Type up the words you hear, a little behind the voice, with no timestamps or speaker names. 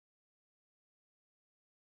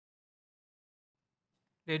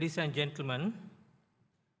Ladies and gentlemen,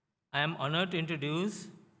 I am honored to introduce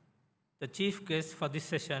the chief guest for this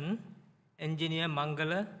session, Engineer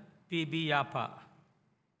Mangala P.B. Yapa.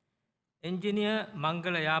 Engineer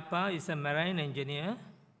Mangala Yapa is a marine engineer,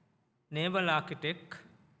 naval architect,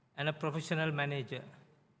 and a professional manager.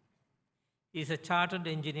 He is a chartered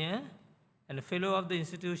engineer and a fellow of the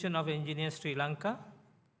Institution of Engineers Sri Lanka,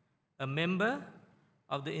 a member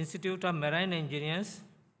of the Institute of Marine Engineers,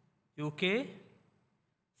 UK,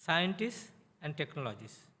 Scientists and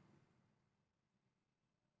Technologists.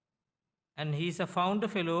 And he is a founder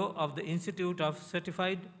fellow of the Institute of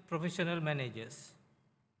Certified Professional Managers.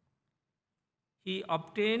 He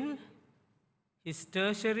obtained his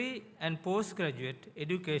tertiary and postgraduate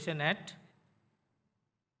education at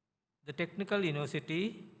the Technical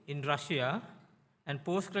University in Russia and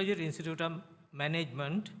Postgraduate Institute of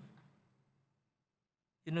Management,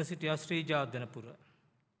 University of Sri Jawadhanapura.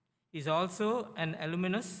 He is also an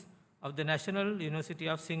alumnus of the National University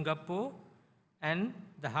of Singapore and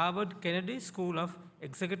the Harvard Kennedy School of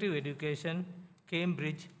Executive Education,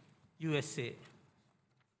 Cambridge, USA.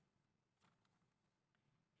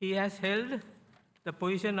 He has held the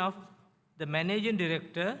position of the Managing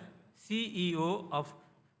Director, CEO of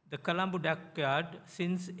the Colombo Dockyard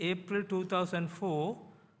since April 2004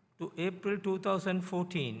 to April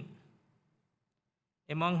 2014.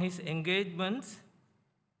 Among his engagements,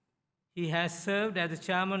 he has served as the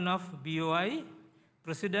chairman of BOI,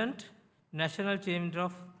 president, National Chamber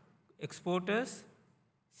of Exporters,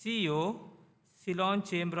 CEO, Ceylon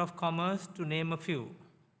Chamber of Commerce, to name a few.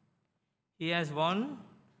 He has won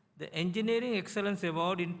the Engineering Excellence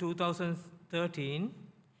Award in 2013,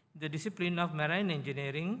 the discipline of Marine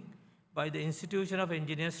Engineering, by the Institution of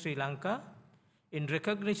Engineers Sri Lanka, in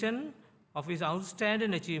recognition of his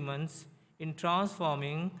outstanding achievements in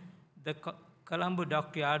transforming the Colombo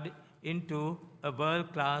Dockyard into a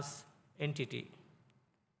world-class entity.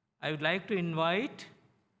 I would like to invite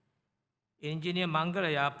Engineer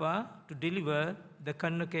Mangala Yapa to deliver the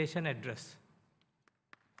convocation address.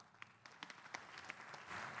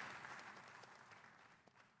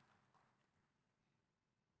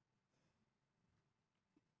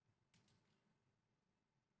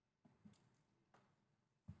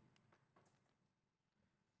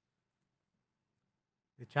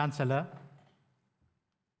 The Chancellor,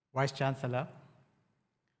 Vice Chancellor,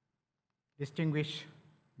 distinguished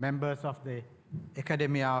members of the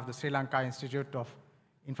Academia of the Sri Lanka Institute of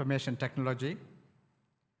Information Technology,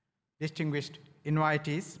 distinguished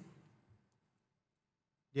invitees,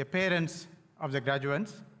 dear parents of the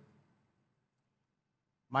graduates,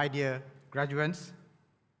 my dear graduates,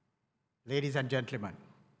 ladies and gentlemen,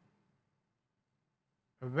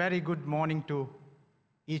 a very good morning to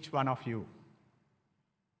each one of you.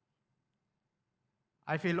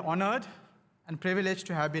 I feel honored and privileged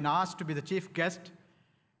to have been asked to be the chief guest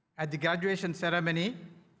at the graduation ceremony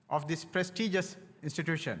of this prestigious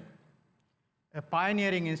institution, a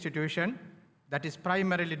pioneering institution that is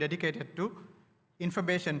primarily dedicated to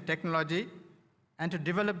information technology and to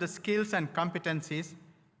develop the skills and competencies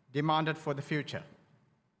demanded for the future.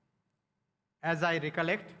 As I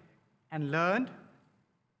recollect and learned,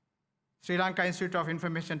 Sri Lanka Institute of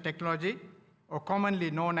Information Technology, or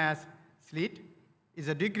commonly known as SLIIT, is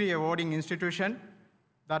a degree awarding institution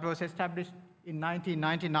that was established in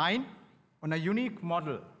 1999 on a unique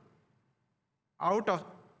model, out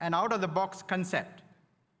of the box concept,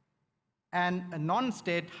 and a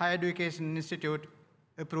non-state higher education institute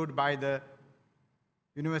approved by the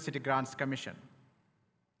University Grants Commission.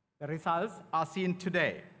 The results are seen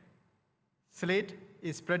today. SLIIT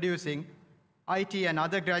is producing IT and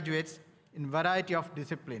other graduates in a variety of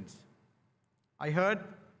disciplines. I heard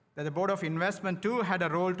that the Board of Investment too had a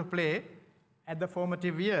role to play at the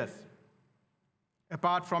formative years,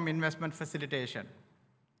 apart from investment facilitation.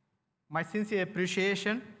 My sincere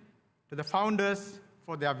appreciation to the founders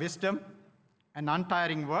for their wisdom and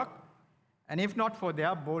untiring work, and if not for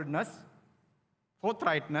their boldness,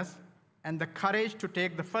 forthrightness, and the courage to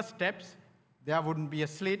take the first steps, there wouldn't be a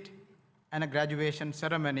SLIIT and a graduation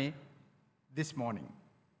ceremony this morning.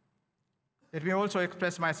 Let me also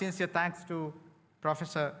express my sincere thanks to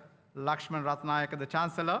Professor Lakshman Ratnayaka, the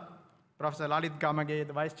Chancellor, Professor Lalit Gamage,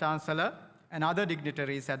 the Vice Chancellor, and other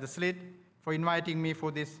dignitaries at the SLIIT for inviting me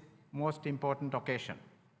for this most important occasion.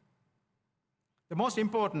 The most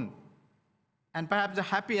important and perhaps the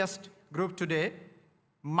happiest group today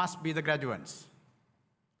must be the graduates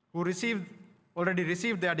who already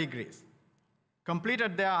received their degrees,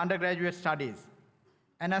 completed their undergraduate studies,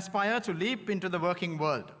 and aspire to leap into the working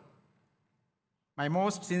world. My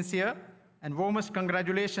most sincere and warmest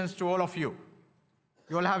congratulations to all of you.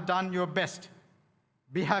 You all have done your best,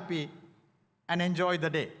 be happy, and enjoy the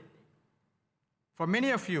day. For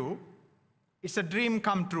many of you, it's a dream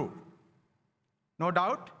come true. No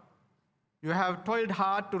doubt, you have toiled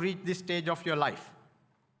hard to reach this stage of your life.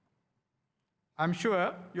 I'm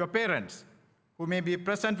sure your parents, who may be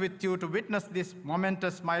present with you to witness this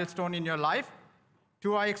momentous milestone in your life,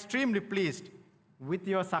 too are extremely pleased with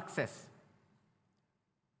your success.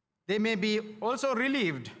 They may be also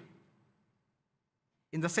relieved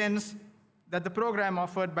in the sense that the program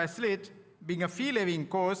offered by SLIIT, being a fee-levying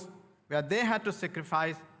course where they had to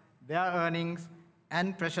sacrifice their earnings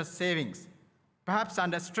and precious savings, perhaps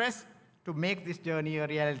under stress, to make this journey a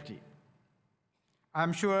reality.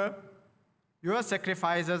 I'm sure your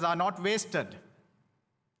sacrifices are not wasted.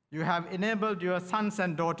 You have enabled your sons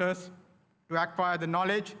and daughters to acquire the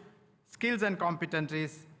knowledge, skills, and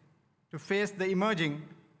competencies to face the emerging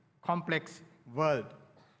complex world.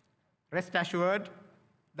 Rest assured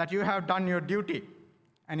that you have done your duty,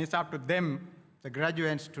 and it's up to them, the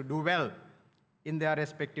graduates, to do well in their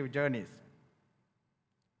respective journeys.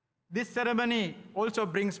 This ceremony also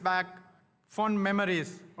brings back fond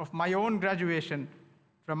memories of my own graduation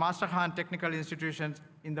from Astrakhan Technical Institutions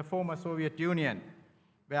in the former Soviet Union,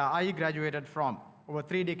 where I graduated from over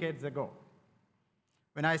 3 decades ago,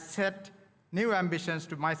 when I set new ambitions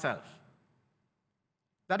to myself.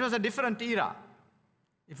 That was a different era.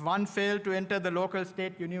 If one failed to enter the local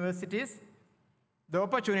state universities, the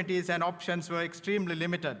opportunities and options were extremely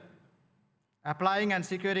limited. Applying and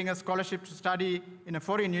securing a scholarship to study in a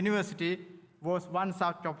foreign university was one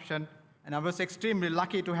such option, and I was extremely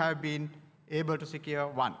lucky to have been able to secure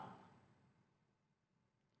one.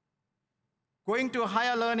 Going to a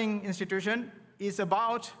higher learning institution is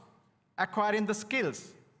about acquiring the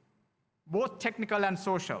skills, both technical and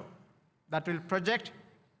social, that will project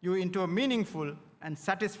you into a meaningful and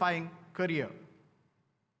satisfying career.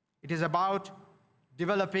 It is about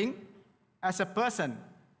developing as a person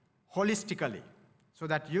holistically, so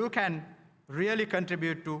that you can really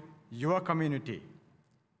contribute to your community.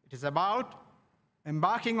 It is about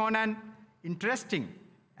embarking on an interesting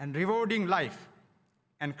and rewarding life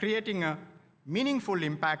and creating a meaningful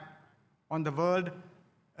impact on the world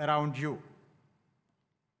around you.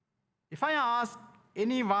 If I ask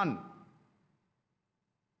any one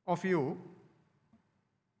of you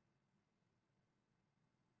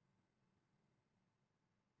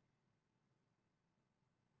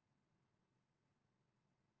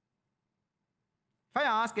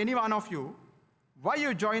why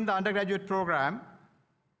you joined the undergraduate program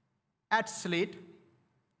at SLIIT,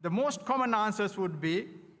 the most common answers would be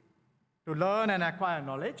to learn and acquire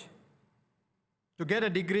knowledge, to get a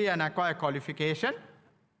degree and acquire qualification,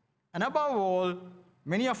 and above all,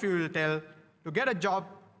 many of you will tell, to get a job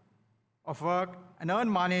of work and earn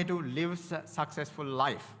money to live a successful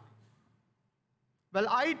life. Well,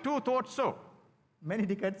 I too thought so many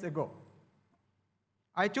decades ago.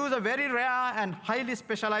 I chose a very rare and highly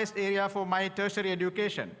specialized area for my tertiary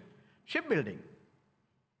education, shipbuilding.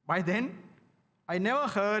 By then, I never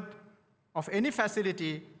heard of any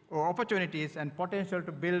facility or opportunities and potential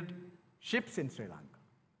to build ships in Sri Lanka.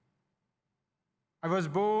 I was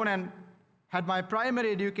born and had my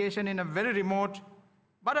primary education in a very remote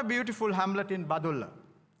but a beautiful hamlet in Badulla,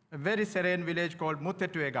 a very serene village called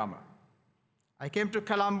Muthettuegama. I came to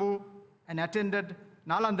Colombo and attended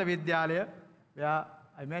Nalanda Vidyalaya, where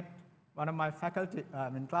I met one of my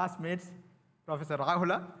classmates, Professor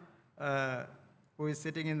Rahula, who is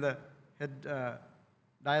sitting in the head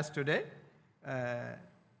dais today,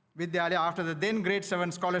 Vidyalaya, after the then grade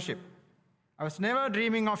 7 scholarship. I was never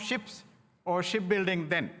dreaming of ships or shipbuilding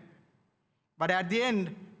then, but at the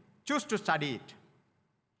end, chose to study it.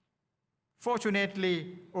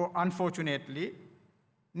 Fortunately or unfortunately,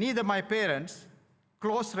 neither my parents,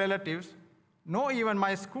 close relatives, nor even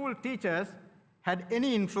my school teachers had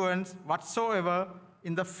any influence whatsoever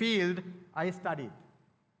in the field I studied.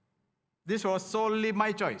 This was solely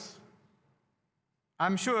my choice.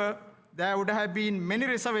 I'm sure there would have been many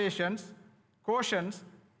reservations, cautions,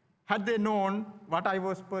 had they known what I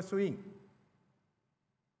was pursuing.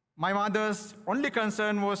 My mother's only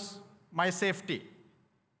concern was my safety,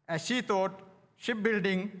 as she thought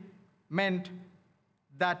shipbuilding meant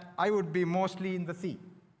that I would be mostly in the sea.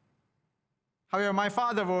 However, my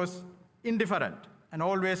father was indifferent and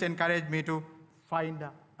always encouraged me to find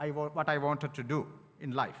what I wanted to do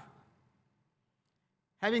in life.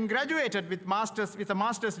 Having graduated with a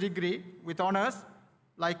master's degree with honors,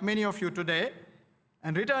 like many of you today,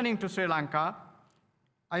 and returning to Sri Lanka,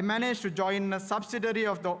 I managed to join a subsidiary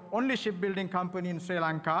of the only shipbuilding company in Sri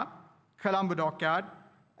Lanka, Colombo Dockyard,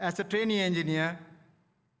 as a trainee engineer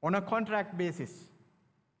on a contract basis.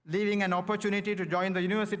 leaving an opportunity to join the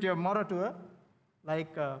University of Moratuwa,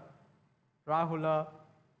 like Rahula,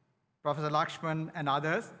 Professor Lakshman, and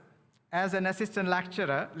others, as an assistant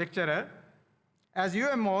lecturer, as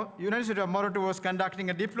UMO, University of Moratuwa was conducting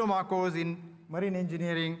a diploma course in marine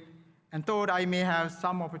engineering and thought I may have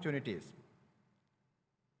some opportunities.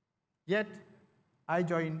 Yet, I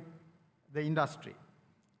joined the industry.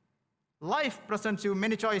 Life presents you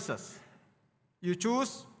many choices. You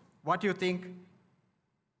choose what you think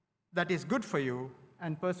that is good for you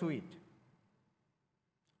and pursue it.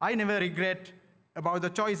 I never regret about the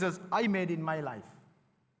choices I made in my life.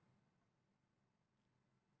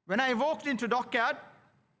 When I walked into dockyard,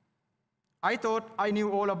 I thought I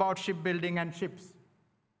knew all about shipbuilding and ships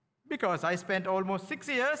because I spent almost 6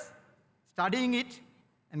 years studying it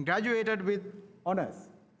and graduated with honors.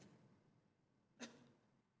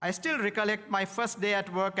 I still recollect my first day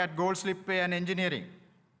at work at Goldslip Pay and Engineering,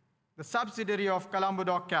 the subsidiary of Colombo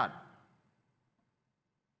Dockyard.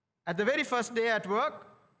 At the very first day at work,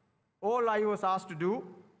 all I was asked to do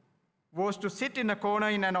was to sit in a corner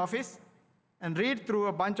in an office and read through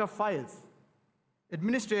a bunch of files,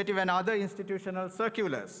 administrative and other institutional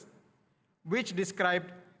circulars, which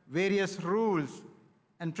described various rules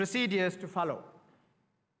and procedures to follow.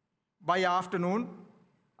 By afternoon,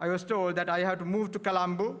 I was told that I had to move to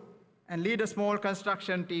Colombo and lead a small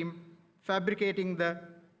construction team fabricating the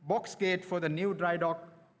box gate for the new dry dock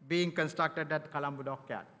being constructed at Colombo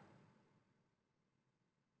Dockyard.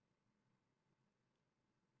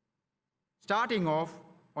 Starting off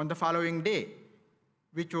on the following day,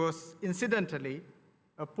 which was incidentally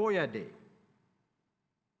a Poya day.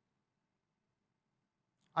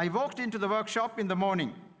 I walked into the workshop in the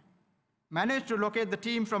morning, managed to locate the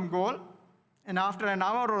team from goal, and after an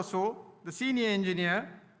hour or so, the senior engineer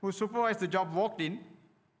who supervised the job walked in,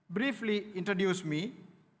 briefly introduced me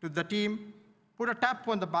to the team, put a tap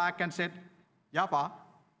on the back and said, "Yapa,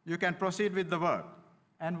 you can proceed with the work,"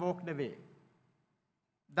 and walked away.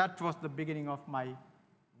 That was the beginning of my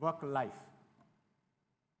work life.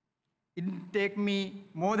 It didn't take me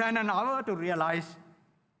more than an hour to realize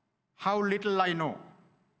how little I know,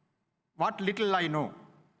 what little I know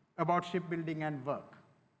about shipbuilding and work.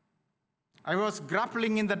 I was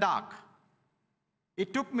grappling in the dark.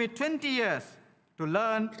 It took me 20 years to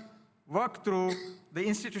learn, work through the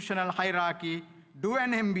institutional hierarchy, do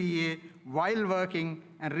an MBA while working,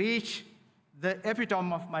 and reach the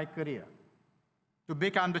epitome of my career, to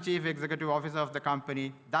become the chief executive officer of the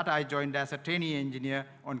company that I joined as a trainee engineer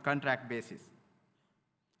on contract basis.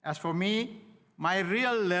 As for me, my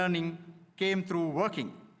real learning came through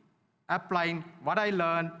working, applying what I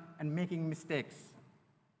learned and making mistakes.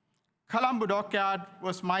 Colombo Dockyard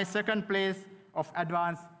was my second place of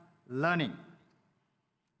advanced learning.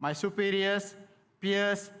 My superiors,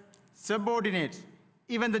 peers, subordinates,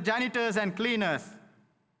 even the janitors and cleaners,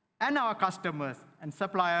 and our customers and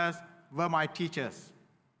suppliers were my teachers.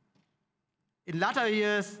 In latter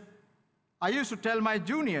years, I used to tell my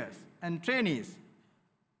juniors and trainees,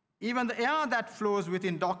 even the air that flows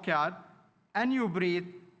within dockyard and you breathe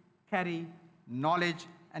carry knowledge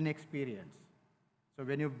and experience. So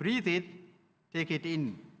when you breathe it, take it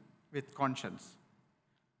in with conscience.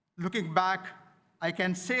 Looking back, I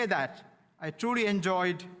can say that I truly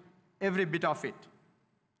enjoyed every bit of it,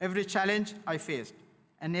 every challenge I faced,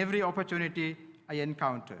 and every opportunity I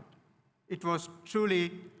encountered. It was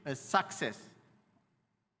truly a success.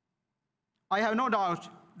 I have no doubt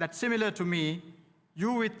that similar to me,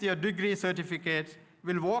 you with your degree certificates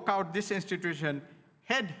will walk out this institution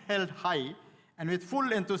head held high and with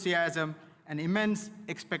full enthusiasm and immense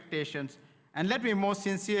expectations. And let me most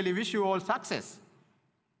sincerely wish you all success.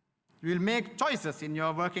 You will make choices in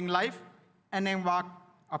your working life and embark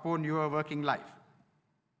upon your working life.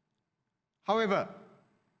 However,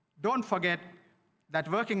 don't forget that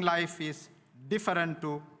working life is different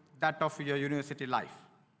to that of your university life.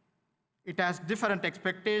 It has different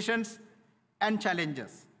expectations and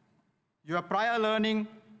challenges. Your prior learning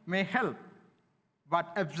may help,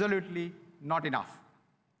 but absolutely not enough.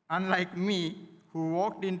 Unlike me, who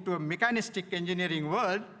walked into a mechanistic engineering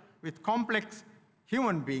world with complex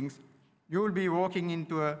human beings, you will be walking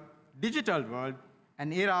into a digital world,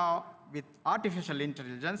 an era with artificial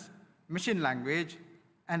intelligence, machine language,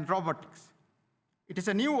 and robotics. It is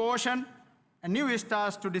a new ocean and new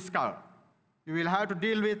vistas to discover. You will have to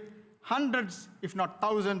deal with hundreds, if not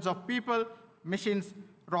thousands, of people, machines,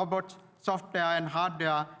 robots, software and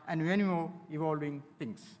hardware, and many more evolving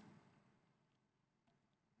things.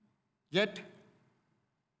 Yet,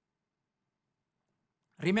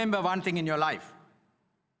 remember one thing in your life.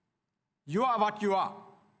 You are what you are,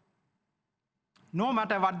 no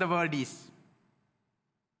matter what the world is.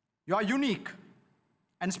 You are unique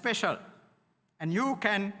and special, and you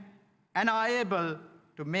can and are able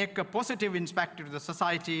to make a positive impact to the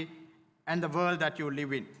society and the world that you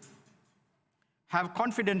live in. Have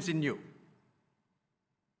confidence in you.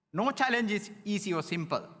 No challenge is easy or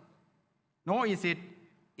simple, nor is it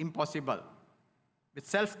impossible. With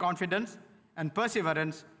self-confidence and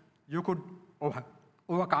perseverance, you could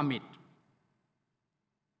overcome it.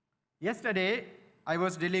 Yesterday, I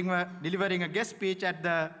was delivering a guest speech at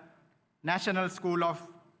the National School of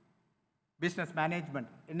Business Management,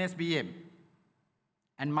 NSBM.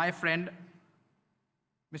 And my friend,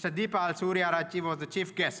 Mr. Deepal Suryarachi, was the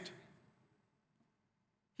chief guest.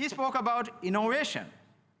 He spoke about innovation.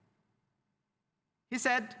 He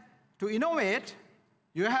said, to innovate,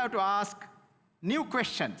 you have to ask new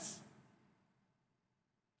questions.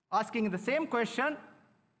 Asking the same question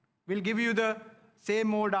will give you the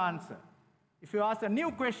same old answer. If you ask a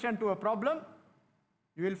new question to a problem,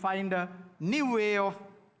 you will find a new way of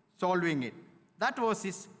solving it. That was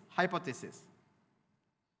his hypothesis.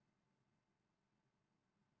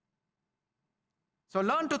 So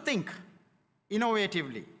learn to think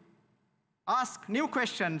innovatively. Ask new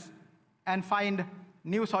questions and find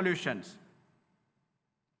new solutions.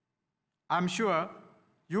 I'm sure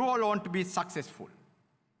you all want to be successful.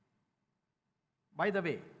 By the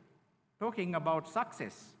way, talking about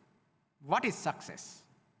success, what is success?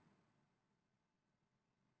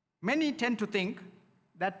 Many tend to think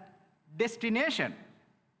that destination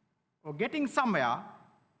or getting somewhere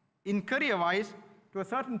in career-wise to a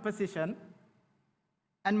certain position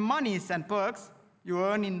and monies and perks you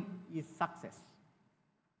earn in is success.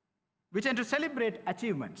 We tend to celebrate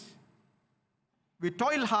achievements. We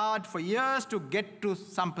toil hard for years to get to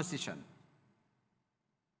some position.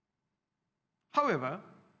 However,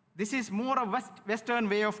 this is more a Western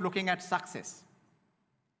way of looking at success.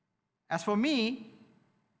 As for me,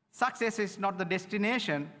 success is not the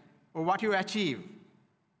destination or what you achieve,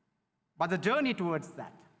 but the journey towards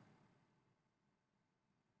that.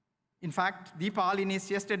 In fact, Deepal, in his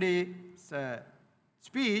yesterday's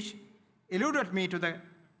speech, alluded me to the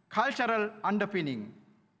cultural underpinning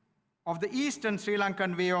of the Eastern Sri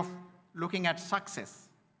Lankan way of looking at success,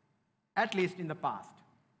 at least in the past.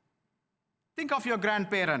 Think of your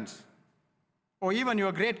grandparents, or even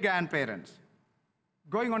your great-grandparents,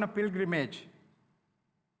 going on a pilgrimage.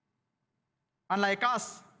 Unlike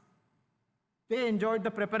us, they enjoyed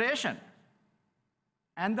the preparation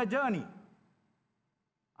and the journey.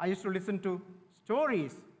 I used to listen to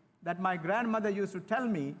stories that my grandmother used to tell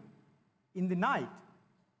me in the night,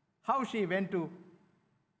 how she went to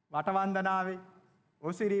Vatavandanawe,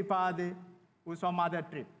 Osiripade, or some other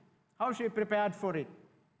trip, how she prepared for it,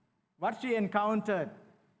 what she encountered.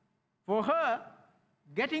 For her,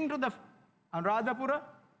 getting to the Anuradhapura,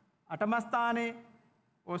 Atamastane,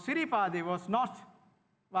 or Siripade was not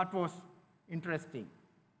what was interesting,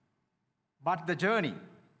 but the journey.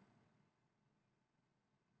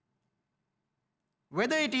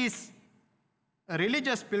 Whether it is a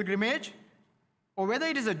religious pilgrimage or whether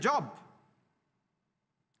it is a job,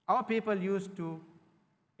 our people used to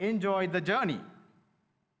enjoy the journey.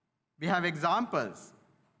 We have examples.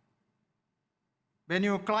 When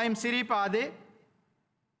you climb Siripade,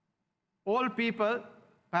 old people,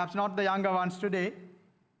 perhaps not the younger ones today,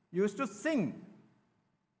 used to sing.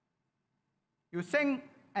 You sing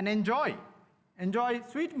and enjoy. Enjoy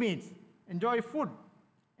sweetmeats, enjoy food,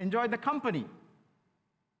 enjoy the company.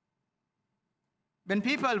 When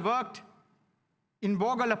people worked in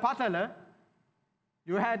Bogala Patala,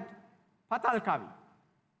 you had Patal Kavi.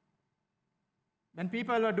 When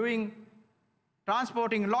people were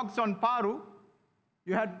transporting logs on Paru,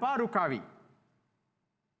 you had Paru Kavi.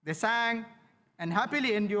 They sang and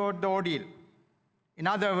happily endured the ordeal. In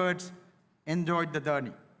other words, enjoyed the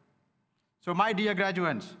journey. So my dear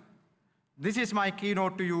graduates, this is my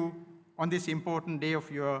keynote to you on this important day of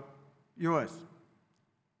yours.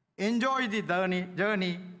 Enjoy the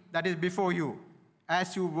journey that is before you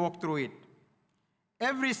as you walk through it.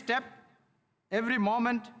 Every step, every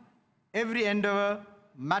moment, every endeavor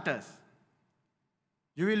matters.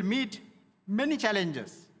 You will meet many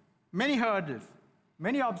challenges, many hurdles,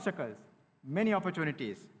 many obstacles, many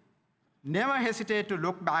opportunities. Never hesitate to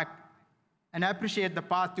look back and appreciate the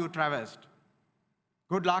path you traversed.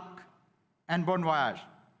 Good luck and bon voyage.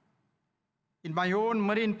 In my own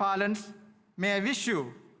marine parlance, may I wish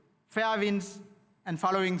you fair winds and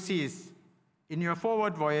following seas in your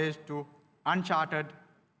forward voyage to uncharted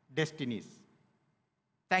destinies.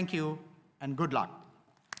 Thank you and good luck.